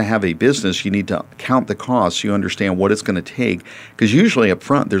really going to have a business, you need to count the costs. You understand what it's going to take. Because usually up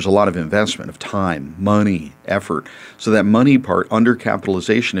front, there's a lot of investment of time, money, effort. So that money part,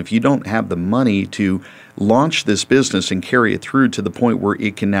 undercapitalization, if you don't have the money to launch this business and carry it through to the point where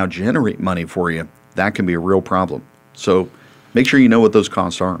it can now generate money for you, that can be a real problem. So make sure you know what those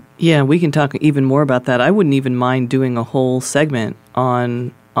costs are. Yeah, we can talk even more about that. I wouldn't even mind doing a whole segment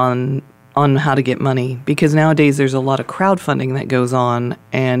on how to get money, because nowadays there's a lot of crowdfunding that goes on,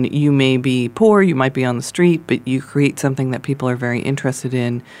 and you may be poor, you might be on the street, but you create something that people are very interested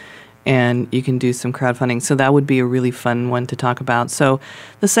in, and you can do some crowdfunding. So that would be a really fun one to talk about. So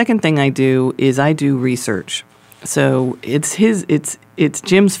the second thing I do is I do research. So it's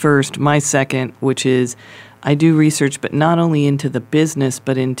Jim's first, my second, which is I do research, but not only into the business,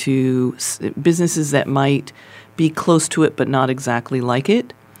 but into businesses that might be close to it, but not exactly like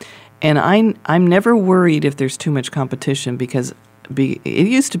it. And I'm never worried if there's too much competition, because it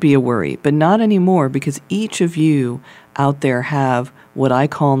used to be a worry, but not anymore, because each of you out there have what I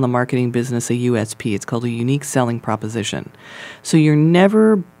call in the marketing business a USP. It's called a unique selling proposition. So you're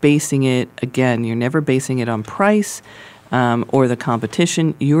never basing it on price or the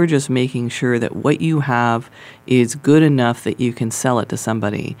competition. You're just making sure that what you have is good enough that you can sell it to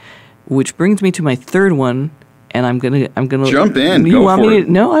somebody. Which brings me to my third one. And I'm gonna jump in. You Go want for me it.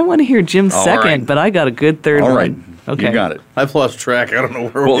 to, no, I want to hear Jim's All second, right. but I got a good third All one. right. Okay, You got it. I've lost track. I don't know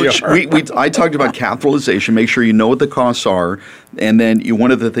where we are. I talked about capitalization. Make sure you know what the costs are. And then one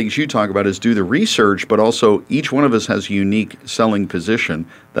of the things you talk about is do the research, but also each one of us has a unique selling position.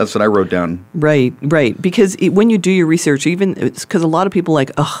 That's what I wrote down. Right. Because when you do your research, it's because a lot of people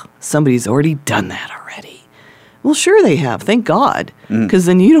somebody's already done that already. Well, sure they have. Thank God, because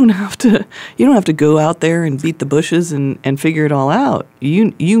then you don't have to go out there and beat the bushes and figure it all out.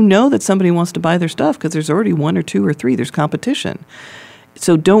 You know that somebody wants to buy their stuff because there's already one or two or three. There's competition.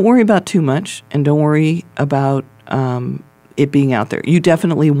 So don't worry about too much, and don't worry about it being out there. You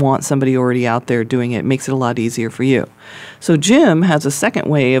definitely want somebody already out there doing it. It makes it a lot easier for you. So Jim has a second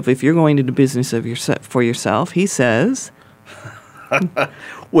way of, if you're going into business for yourself, he says.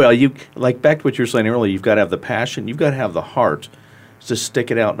 Well, back to what you were saying earlier, you've got to have the passion, you've got to have the heart to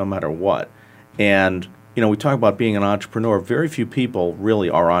stick it out no matter what. And, we talk about being an entrepreneur. Very few people really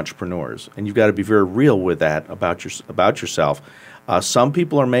are entrepreneurs, and you've got to be very real with that about yourself. Some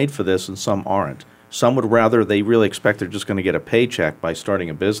people are made for this and some aren't. Some would rather, they really expect they're just going to get a paycheck by starting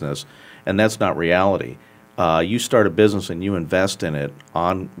a business, and that's not reality. You start a business and you invest in it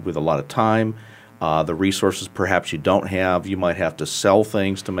with a lot of time. The resources perhaps you don't have. You might have to sell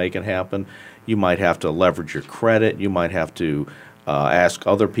things to make it happen. You might have to leverage your credit. You might have to ask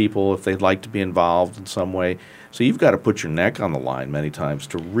other people if they'd like to be involved in some way. So you've got to put your neck on the line many times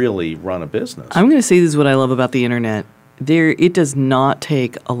to really run a business. I'm going to say this is what I love about the internet. It does not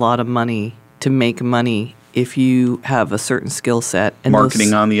take a lot of money to make money if you have a certain skill set. And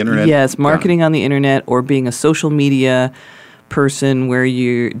Marketing on the internet? Yes, marketing on the internet, or being a social media person where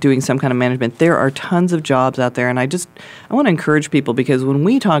you're doing some kind of management. There are tons of jobs out there, and I want to encourage people, because when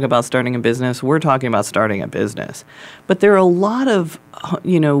we talk about starting a business, we're talking about starting a business. But there are a lot of,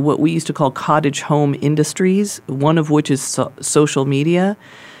 what we used to call cottage home industries, one of which is social media,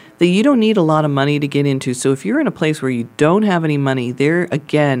 that you don't need a lot of money to get into. So if you're in a place where you don't have any money, there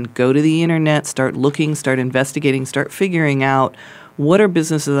again, go to the internet, start looking, start investigating, start figuring out what are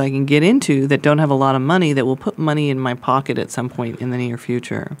businesses I can get into that don't have a lot of money that will put money in my pocket at some point in the near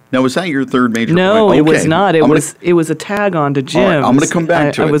future. Now, was that your third major point? No, it was not. It was a tag on to Jim. Right, I'm going to come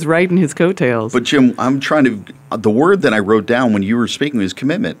back to it. I was riding his coattails. But Jim, the word that I wrote down when you were speaking was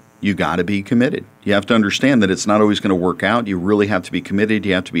commitment. You got to be committed. You have to understand that it's not always going to work out. You really have to be committed.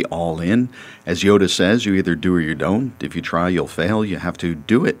 You have to be all in. As Yoda says, you either do or you don't. If you try, you'll fail. You have to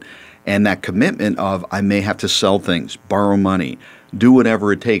do it. And that commitment of I may have to sell things, borrow money, do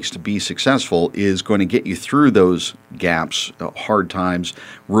whatever it takes to be successful is going to get you through those gaps, hard times,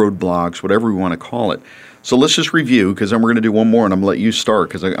 roadblocks, whatever we want to call it. So let's just review, because then we're going to do one more, and I'm going to let you start,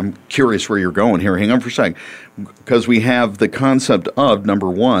 because I'm curious where you're going here. Hang on for a second. Because we have the concept of, number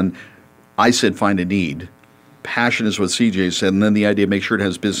one, I said find a need. Passion is what CJ said, and then the idea, make sure it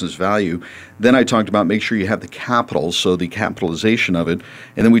has business value. Then I talked about make sure you have the capital, so the capitalization of it.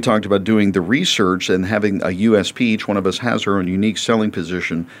 And then we talked about doing the research and having a USP. Each one of us has our own unique selling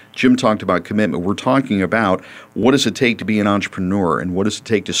position. Jim talked about commitment. We're talking about what does it take to be an entrepreneur, and what does it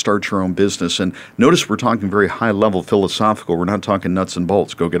take to start your own business. And notice we're talking very high-level philosophical. We're not talking nuts and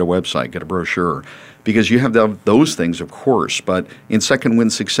bolts. Go get a website, get a brochure. Because you have those things, of course, but in Second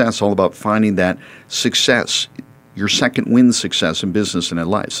Wind Success, all about finding that success, your second wind success in business and in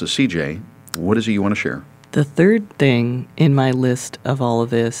life. So, CJ, what is it you want to share? The third thing in my list of all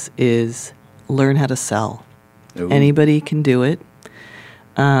of this is learn how to sell. Ooh. Anybody can do it.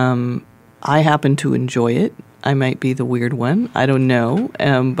 I happen to enjoy it. I might be the weird one. I don't know.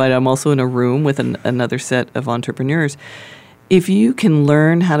 But I'm also in a room with another set of entrepreneurs. If you can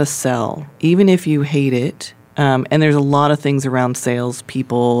learn how to sell, even if you hate it, and there's a lot of things around sales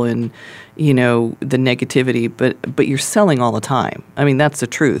people and, the negativity, but you're selling all the time. I mean, that's the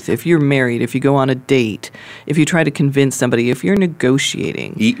truth. If you're married, if you go on a date, if you try to convince somebody, if you're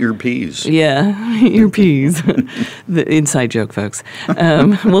negotiating. Eat your peas. Yeah, eat your peas. The inside joke, folks.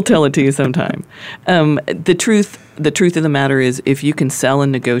 We'll tell it to you sometime. The truth of the matter is, if you can sell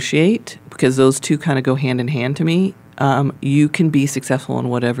and negotiate, because those two kind of go hand in hand to me, you can be successful in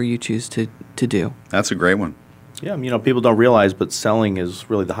whatever you choose to do. That's a great one. Yeah, people don't realize, but selling is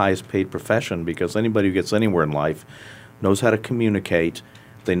really the highest paid profession, because anybody who gets anywhere in life knows how to communicate,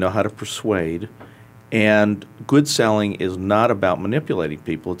 they know how to persuade, and good selling is not about manipulating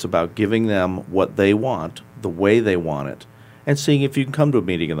people. It's about giving them what they want, the way they want it, and seeing if you can come to a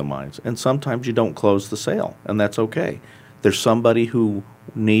meeting of the minds. And sometimes you don't close the sale, and that's okay. There's somebody who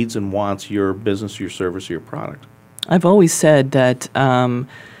needs and wants your business, your service, or your product. I've always said that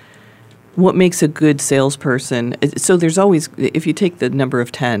what makes a good salesperson, so there's always, if you take the number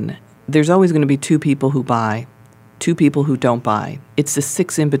of 10, there's always going to be 2 people who buy, 2 people who don't buy. It's the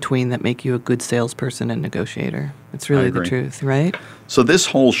 6 in between that make you a good salesperson and negotiator. It's really the truth, right? So this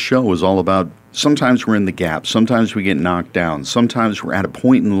whole show is all about, sometimes we're in the gap, sometimes we get knocked down, sometimes we're at a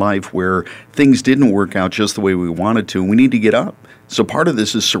point in life where things didn't work out just the way we wanted to, and we need to get up. So part of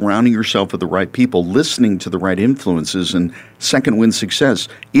this is surrounding yourself with the right people, listening to the right influences, and Second Wind Success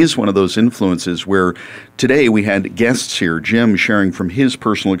is one of those influences where today we had guests here, Jim sharing from his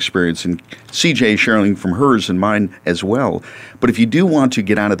personal experience and CJ sharing from hers and mine as well. But if you do want to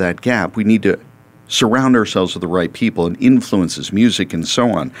get out of that gap, we need to surround ourselves with the right people and influences, music, and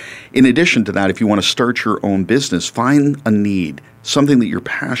so on. In addition to that, if you want to start your own business, find a need, something that you're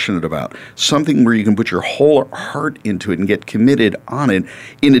passionate about, something where you can put your whole heart into it and get committed on it.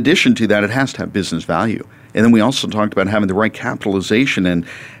 In addition to that, it has to have business value. And then we also talked about having the right capitalization and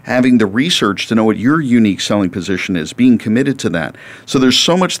having the research to know what your unique selling position is, being committed to that. So there's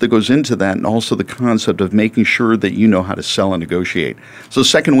so much that goes into that, and also the concept of making sure that you know how to sell and negotiate. So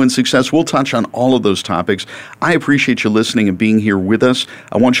Second Wind Success, we'll touch on all of those topics. I appreciate you listening and being here with us.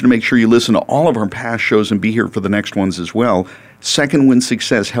 I want you to make sure you listen to all of our past shows and be here for the next ones as well. Second Wind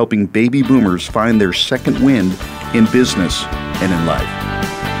Success, helping baby boomers find their second wind in business and in life.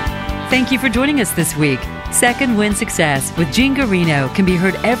 Thank you for joining us this week. Second Wind Success with Gene Garino can be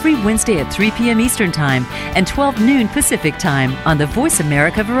heard every Wednesday at 3 p.m. Eastern Time and 12 noon Pacific Time on the Voice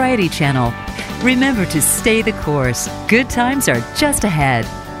America Variety Channel. Remember to stay the course. Good times are just ahead.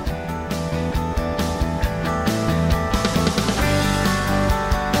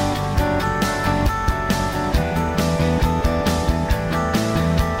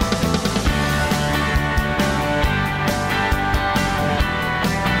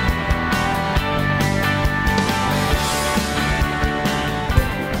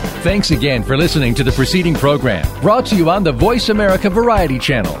 Thanks again for listening to the preceding program, brought to you on the Voice America Variety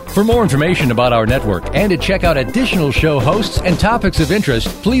Channel. For more information about our network and to check out additional show hosts and topics of interest,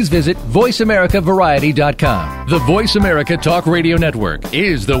 please visit VoiceAmericaVariety.com. The Voice America Talk Radio Network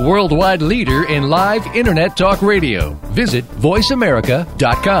is the worldwide leader in live Internet talk radio. Visit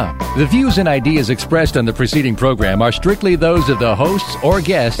VoiceAmerica.com. The views and ideas expressed on the preceding program are strictly those of the hosts or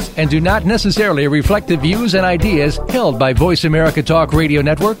guests and do not necessarily reflect the views and ideas held by Voice America Talk Radio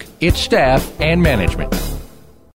Network, its staff, and management.